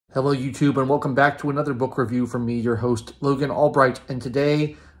Hello YouTube, and welcome back to another book review from me, your host, Logan Albright. And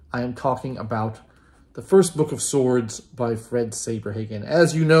today I am talking about the first book of Swords by Fred Saberhagen.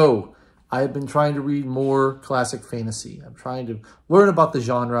 As you know, I have been trying to read more classic fantasy. I'm trying to learn about the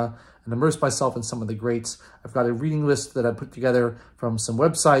genre and immerse myself in some of the greats. I've got a reading list that I put together from some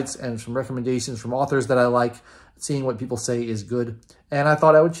websites and some recommendations from authors that I like, seeing what people say is good. And I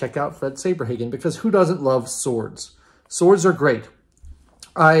thought I would check out Fred Saberhagen because who doesn't love swords? Swords are great.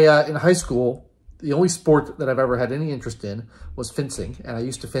 In high school, the only sport that I've ever had any interest in was fencing. And I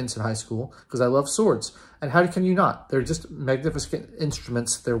used to fence in high school because I love swords. And how can you not? They're just magnificent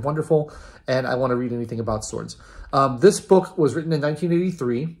instruments. They're wonderful. And I want to read anything about swords. This book was written in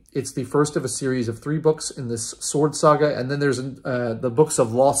 1983. It's the first of a series of 3 books in this sword saga. And then there's the Books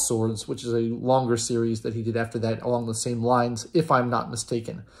of Lost Swords, which is a longer series that he did after that along the same lines, if I'm not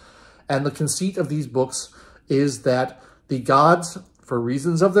mistaken. And the conceit of these books is that the gods, for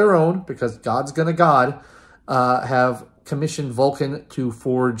reasons of their own, because God's gonna God, have commissioned Vulcan to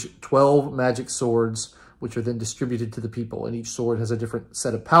forge 12 magic swords, which are then distributed to the people. And each sword has a different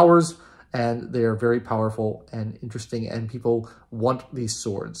set of powers, and they are very powerful and interesting, and people want these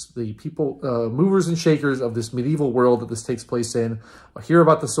swords. The people, movers and shakers of this medieval world that this takes place in, hear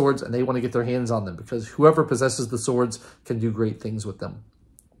about the swords, and they want to get their hands on them, because whoever possesses the swords can do great things with them.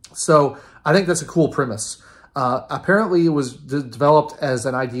 So I think that's a cool premise. Apparently, it was developed as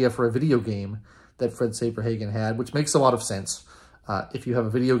an idea for a video game that Fred Saberhagen had, which makes a lot of sense. If you have a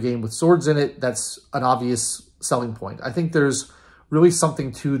video game with swords in it, that's an obvious selling point. I think there's really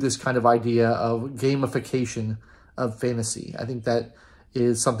something to this kind of idea of gamification of fantasy. I think that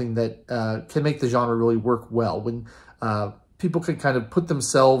is something that can make the genre really work well. When people can kind of put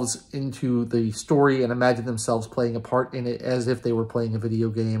themselves into the story and imagine themselves playing a part in it as if they were playing a video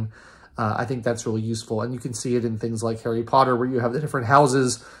game. I think that's really useful. And you can see it in things like Harry Potter, where you have the different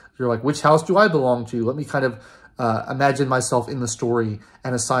houses. You're like, which house do I belong to? Let me kind of imagine myself in the story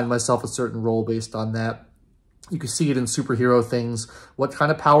and assign myself a certain role based on that. You can see it in superhero things. What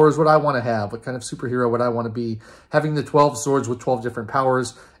kind of powers would I want to have? What kind of superhero would I want to be? Having the 12 swords with 12 different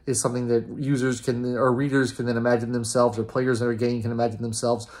powers is something that users can, or readers can then imagine themselves, or players in a game can imagine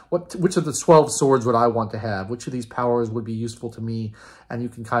themselves. Which of the 12 swords would I want to have? Which of these powers would be useful to me? And you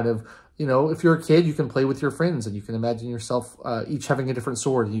can kind of, you know, if you're a kid, you can play with your friends and you can imagine yourself each having a different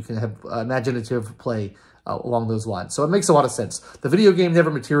sword. And you can have imaginative play along those lines. So it makes a lot of sense. The video game never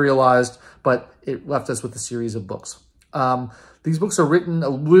materialized, but it left us with a series of books. These books are written a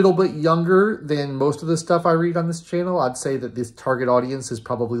little bit younger than most of the stuff I read on this channel. I'd say that this target audience is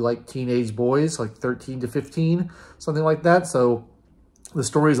probably like teenage boys, like 13 to 15, something like that. So the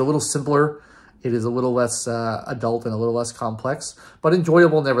story is a little simpler. It is a little less adult and a little less complex, but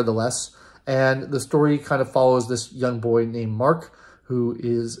enjoyable nevertheless. And the story kind of follows this young boy named Mark, who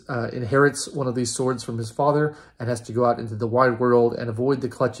inherits one of these swords from his father and has to go out into the wide world and avoid the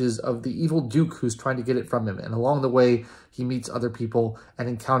clutches of the evil Duke who's trying to get it from him. And along the way, he meets other people and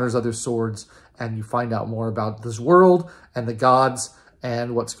encounters other swords, and you find out more about this world and the gods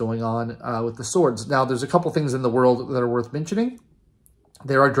and what's going on with the swords. Now, there's a couple things in the world that are worth mentioning.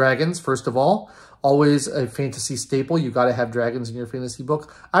 There are dragons, first of all. Always a fantasy staple. You got to have dragons in your fantasy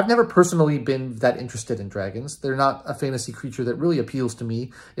book. I've never personally been that interested in dragons. They're not a fantasy creature that really appeals to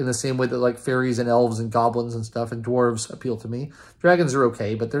me in the same way that like fairies and elves and goblins and stuff and dwarves appeal to me. Dragons are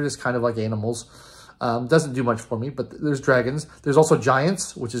okay, but they're just kind of like animals. Doesn't do much for me, but there's dragons. There's also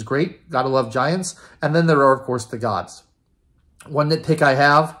giants, which is great. Gotta love giants. And then there are, of course, the gods. One nitpick I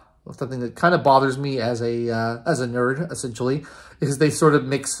have, something that kind of bothers me as a nerd, essentially, is they sort of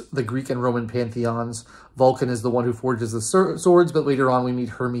mix the Greek and Roman pantheons. Vulcan is the one who forges the swords, but later on we meet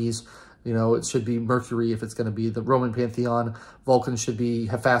Hermes. You know, it should be Mercury if it's going to be the Roman pantheon. Vulcan should be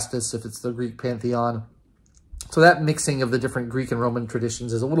Hephaestus if it's the Greek pantheon. So that mixing of the different Greek and Roman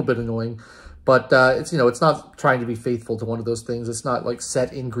traditions is a little bit annoying. But it's, you know, it's not trying to be faithful to one of those things. It's not like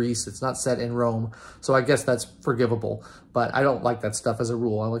set in Greece. It's not set in Rome. So I guess that's forgivable. But I don't like that stuff as a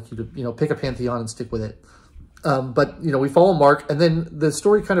rule. I like you to, you know, pick a pantheon and stick with it. But, you know, we follow Mark, and then the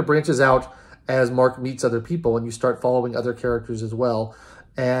story kind of branches out as Mark meets other people, and you start following other characters as well.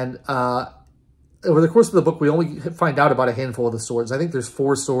 And over the course of the book, we only find out about a handful of the swords. I think there's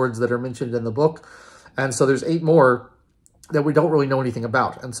 4 swords that are mentioned in the book. And so there's 8 more that we don't really know anything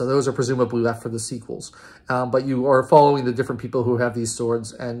about. And so those are presumably left for the sequels. But you are following the different people who have these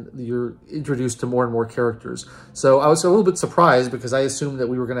swords, and you're introduced to more and more characters. So I was a little bit surprised because I assumed that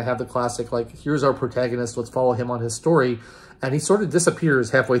we were going to have the classic, like, here's our protagonist, let's follow him on his story. and he sort of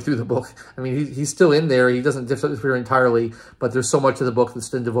disappears halfway through the book. I mean, he's still in there. He doesn't disappear entirely, but there's so much of the book that's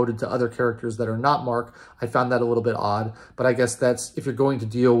been devoted to other characters that are not Mark. I found that a little bit odd, but I guess that's, if you're going to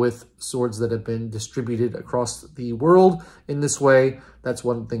deal with swords that have been distributed across the world in this way, that's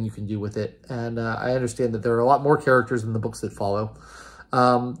one thing you can do with it. And I understand that there are a lot more characters in the books that follow.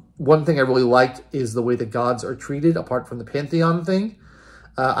 One thing I really liked is the way the gods are treated, apart from the pantheon thing.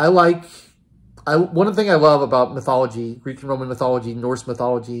 One thing I love about mythology, Greek and Roman mythology, Norse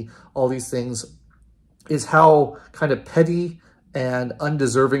mythology, all these things, is how kind of petty and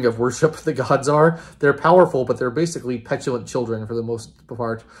undeserving of worship the gods are. They're powerful, but they're basically petulant children for the most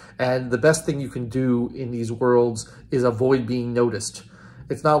part. And the best thing you can do in these worlds is avoid being noticed.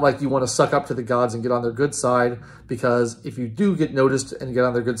 It's not like you want to suck up to the gods and get on their good side, because if you do get noticed and get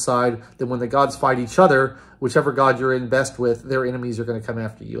on their good side, then when the gods fight each other, whichever god you're in best with, their enemies are going to come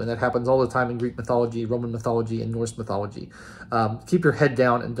after you. And that happens all the time in Greek mythology, Roman mythology, and Norse mythology. Keep your head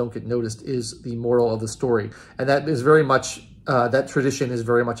down and don't get noticed is the moral of the story. And that is very much, that tradition is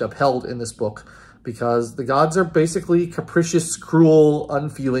very much upheld in this book, because the gods are basically capricious, cruel,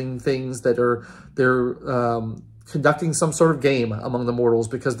 unfeeling things that they're conducting some sort of game among the mortals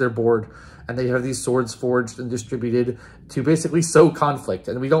because they're bored, and they have these swords forged and distributed to basically sow conflict.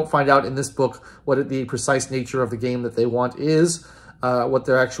 And we don't find out in this book what the precise nature of the game that they want is, what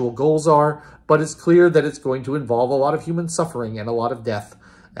their actual goals are, but it's clear that it's going to involve a lot of human suffering and a lot of death,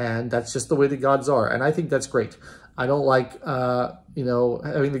 and that's just the way the gods are, and I think that's great. I don't like, you know,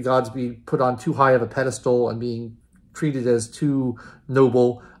 having the gods be put on too high of a pedestal and being treated as too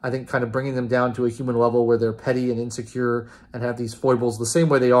noble. I think kind of bringing them down to a human level where they're petty and insecure and have these foibles the same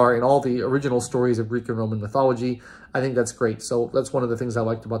way they are in all the original stories of Greek and Roman mythology. I think that's great. So that's one of the things I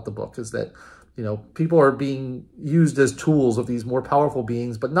liked about the book, is that, you know, people are being used as tools of these more powerful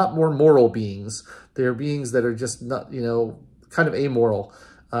beings, but not more moral beings. They're beings that are just not, you know, kind of amoral.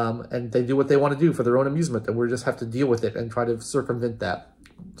 And they do what they want to do for their own amusement, and we just have to deal with it and try to circumvent that.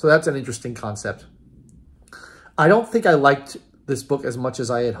 So that's an interesting concept. I don't think I liked this book as much as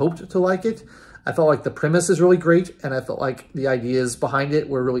I had hoped to like it. I felt like the premise is really great, and I felt like the ideas behind it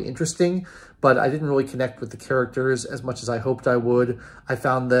were really interesting, but I didn't really connect with the characters as much as I hoped I would. I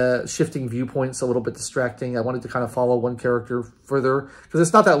found the shifting viewpoints a little bit distracting. I wanted to kind of follow one character further, because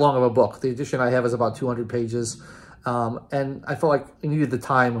it's not that long of a book. The edition I have is about 200 pages. And I felt like I needed the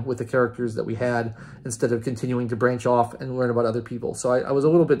time with the characters that we had instead of continuing to branch off and learn about other people. So I was a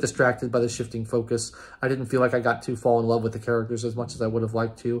little bit distracted by the shifting focus. I didn't feel like I got to fall in love with the characters as much as I would have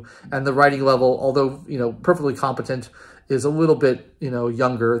liked to. And the writing level, although, you know, perfectly competent, is a little bit, you know,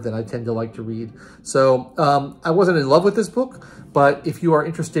 younger than I tend to like to read. So I wasn't in love with this book, but if you are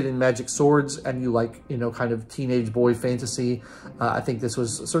interested in magic swords and you like, you know, kind of teenage boy fantasy, I think this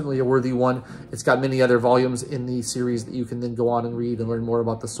was certainly a worthy one. It's got many other volumes in the series that you can then go on and read and learn more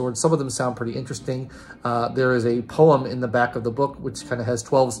about the swords. Some of them sound pretty interesting. There is a poem in the back of the book which kind of has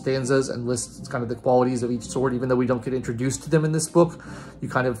 12 stanzas and lists kind of the qualities of each sword. Even though we don't get introduced to them in this book, you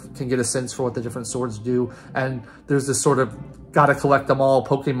kind of can get a sense for what the different swords do. And there's this sort of gotta collect them all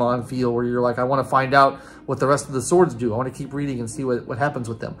Pokemon feel where you're like, I want to find out what the rest of the swords do. I want to keep reading and see what happens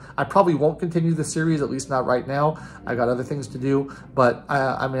with them. I probably won't continue the series, at least not right now. I got other things to do, but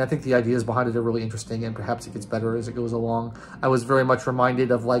I mean, I think the ideas behind it are really interesting, and perhaps it gets better as it goes along. I was very much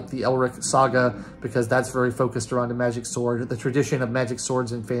reminded of like the Elric saga, because that's very focused around a magic sword. The tradition of magic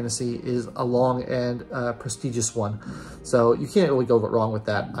swords in fantasy is a long and prestigious one. So you can't really go wrong with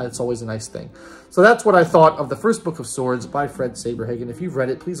that. It's always a nice thing. So that's what I thought of the first book of Swords by Fred Saberhagen. If you've read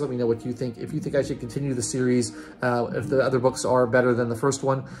it, please let me know what you think. If you think I should continue the series, if the other books are better than the first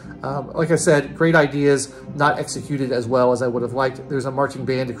one. Like I said, great ideas, not executed as well as I would have liked. There's a marching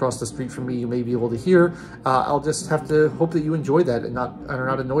band across the street from me you may be able to hear. I'll just have to hope that you enjoy that and are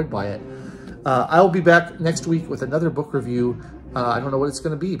not annoyed by it. I'll be back next week with another book review. I don't know what it's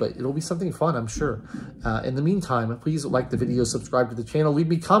going to be, but it'll be something fun, I'm sure. In the meantime, please like the video, subscribe to the channel, leave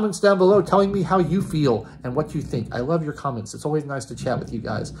me comments down below telling me how you feel and what you think. I love your comments. It's always nice to chat with you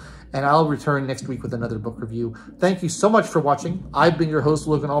guys. And I'll return next week with another book review. Thank you so much for watching. I've been your host,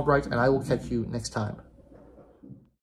 Logan Albright, and I will catch you next time.